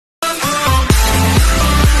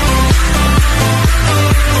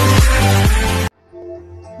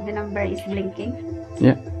camera is blinking.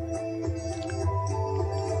 Yeah.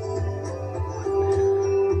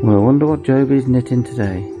 Well, I wonder what Jovi's knitting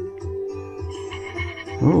today.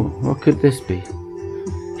 Oh, what could this be?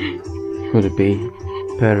 Could it be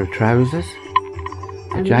a pair of trousers?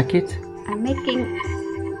 A jacket? I'm making...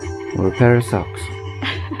 Or a pair of socks?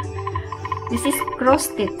 This is cross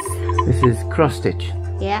stitch. This is cross stitch.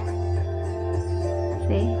 Yeah.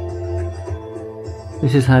 See?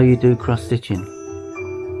 This is how you do cross stitching.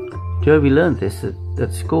 Jovi learned this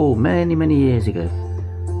at school many years ago,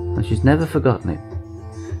 and she's never forgotten it.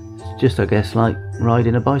 It's just, I guess, like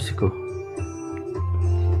riding a bicycle.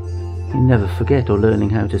 You never forget, or learning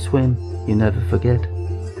how to swim. You never forget.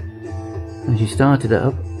 And she started it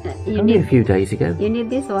up only a few days ago. You need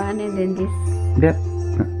this one and then this. Yep.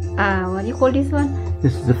 What do you call this one?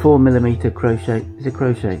 This is a 4mm crochet. Is it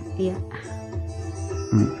crochet? Yeah.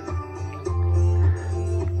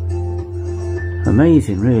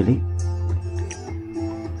 Amazing, really.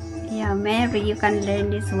 Yeah, Mary, you can learn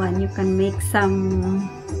this one. You can make some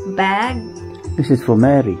bag. This is for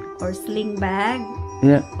Mary. Or sling bag.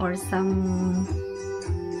 Yeah. Or some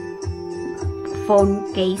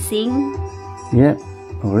phone casing. Yeah.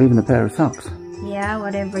 Or even a pair of socks. Yeah,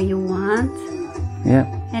 whatever you want. Yeah.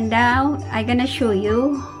 And now I'm gonna show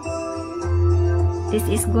you. This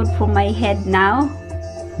is good for my head now.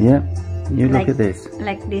 Yeah. You look at this.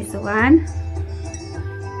 Like this one.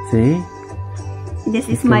 See? This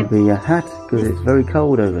is it my... be a hat because it's very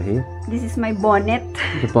cold over here. This is my bonnet.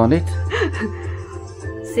 The bonnet.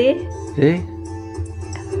 See? See?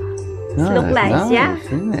 It looks nice, yeah?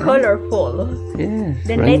 Colorful. Yes.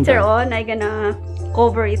 Then later on, I'm gonna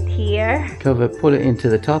cover it here. Put it into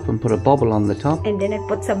the top and put a bobble on the top. And then I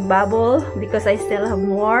put some bubble because I still have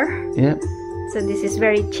more. Yeah. So this is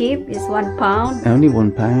very cheap. It's £1. Only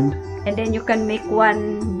 £1. And then you can make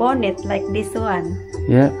one bonnet like this one.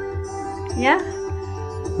 Yeah. Yeah?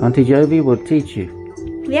 Auntie Jovi will teach you.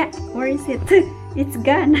 Yeah. Where is it? It's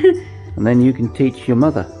gone. And then you can teach your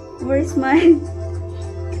mother. Where's my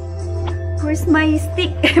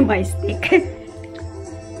stick? My stick.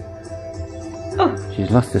 Oh. She's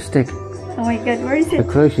lost a stick. Oh my god, where is it?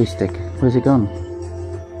 The crochet stick. Where's it gone?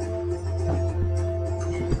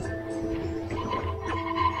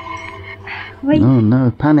 Wait. Oh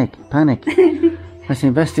no, panic. Let's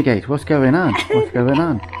investigate. What's going on? What's going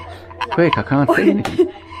on? Quick, I can't see anything.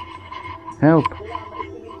 Help.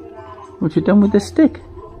 What you done with the stick?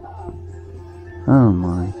 Oh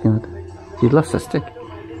my god. She's lost a stick.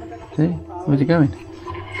 See? Where's it going?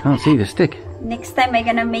 Can't see the stick. Next time I'm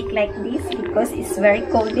gonna make like this because it's very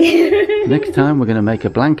cold here. Next time we're gonna make a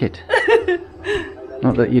blanket.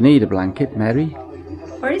 Not that you need a blanket, Mary.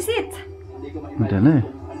 Where is it? I don't know.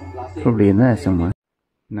 Probably in there somewhere.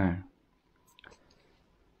 No.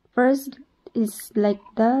 First is like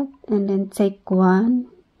that, and then take one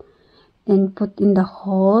and put in the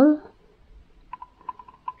hole.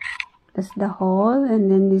 That's the hole, and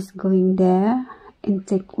then this going there, and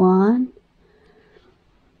take one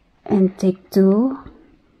and take two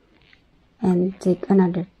and take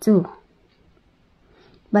another two.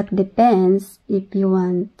 But depends, if you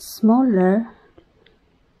want smaller,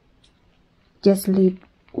 just leave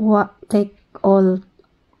take all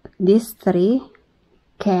these three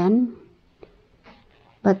can,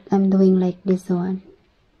 but I'm doing like this one.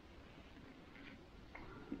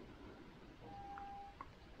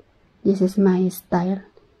 This is my style,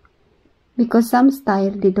 because some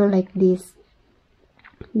style they do like this.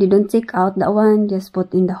 They don't take out that one, just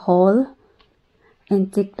put in the hole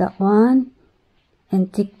and take that one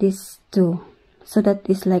and take this two, so that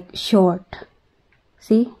is like short.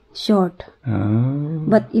 See? Short. Oh.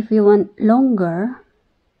 But if you want longer,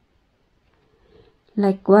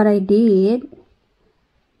 like what I did,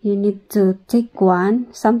 you need to take one.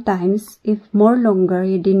 Sometimes if more longer,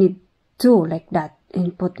 you need two like that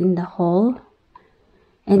and put in the hole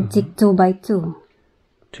and take 2 by 2.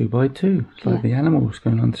 2 by 2. It's like the animals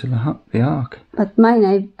going onto the ark. But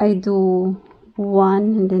mine, I do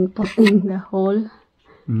one and then put in the hole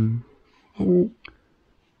and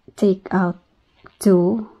take out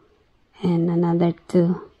 2 and another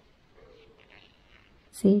 2.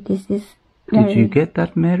 See, this is Did you get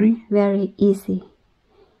that, Mary? Very easy.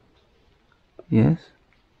 Yes.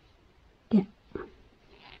 Yeah.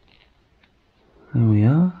 There we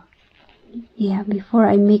are. Yeah, before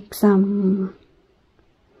I make some,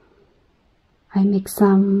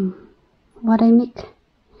 what I make?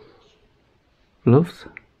 Gloves?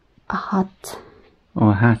 A hat.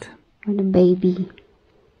 Or a hat. For the baby.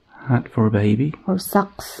 Hat for a baby. Or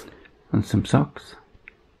socks. And some socks.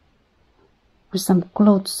 Or some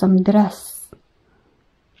clothes, some dress.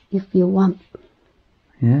 If you want.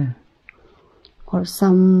 Yeah. or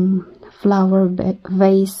some flower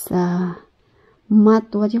vase mat.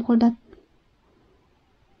 What do you call that?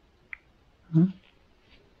 Huh?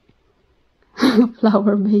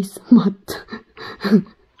 Flower vase mat.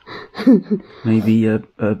 Maybe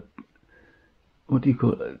what do you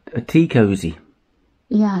call it? A tea cozy.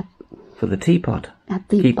 Yeah. For the teapot. A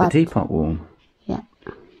teapot. Keep the teapot warm. Yeah.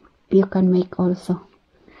 You can make also.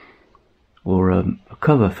 Or a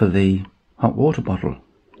cover for the hot water bottle.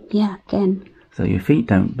 Yeah, can. So your feet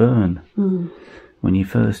don't burn Mm. when you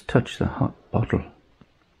first touch the hot bottle.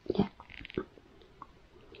 Yeah.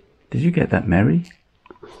 Did you get that, Mary?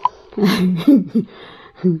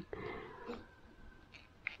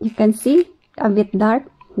 You can see a bit dark.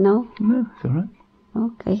 No? No, it's alright.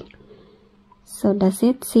 Okay. So that's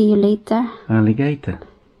it. See you later. Alligator.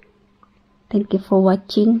 Thank you for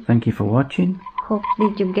watching. Thank you for watching. Hope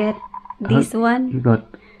did you get this one? You got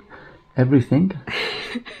everything.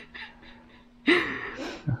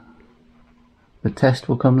 The test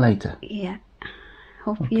will come later. Yeah.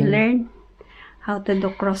 Hope you learn how to do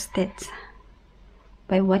cross stitch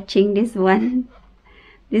by watching this one.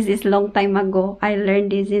 This is long time ago. I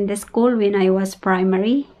learned this in the school when I was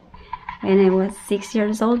primary. When I was 6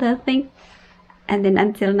 years old, I think. And then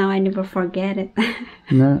until now, I never forget it.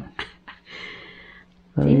 No.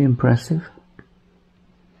 Very impressive.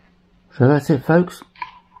 So that's it, folks.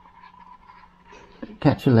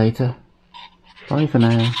 Catch you later. Bye for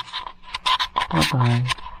now. Bye-bye.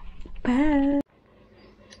 Bye.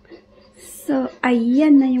 So,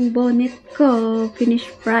 ayan na yung bonnet ko.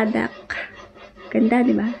 Finished product. Ganda,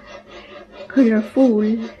 di ba?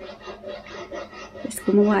 Colorful. Tapos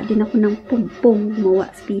gumawa din ako ng pom-pom.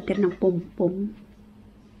 Gumawa si Peter ng pom-pom.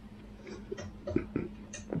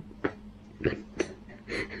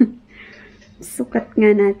 Sukat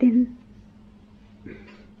nga natin.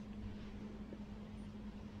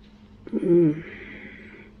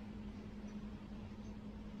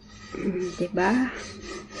 Diba?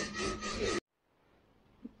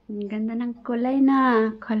 Ang ganda ng kulay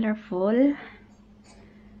na. Colorful.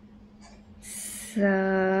 So,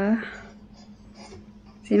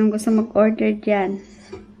 sinong gusto mag-order dyan?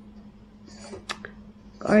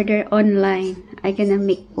 Order online. I'm gonna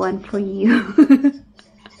make one for you.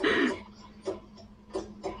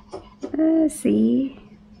 See?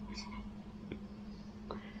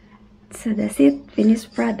 So that's it.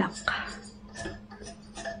 Finished product.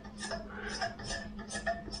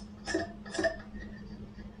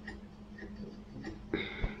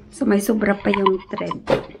 So may sobra pa yung thread.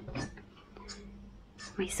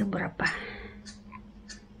 May sobra pa.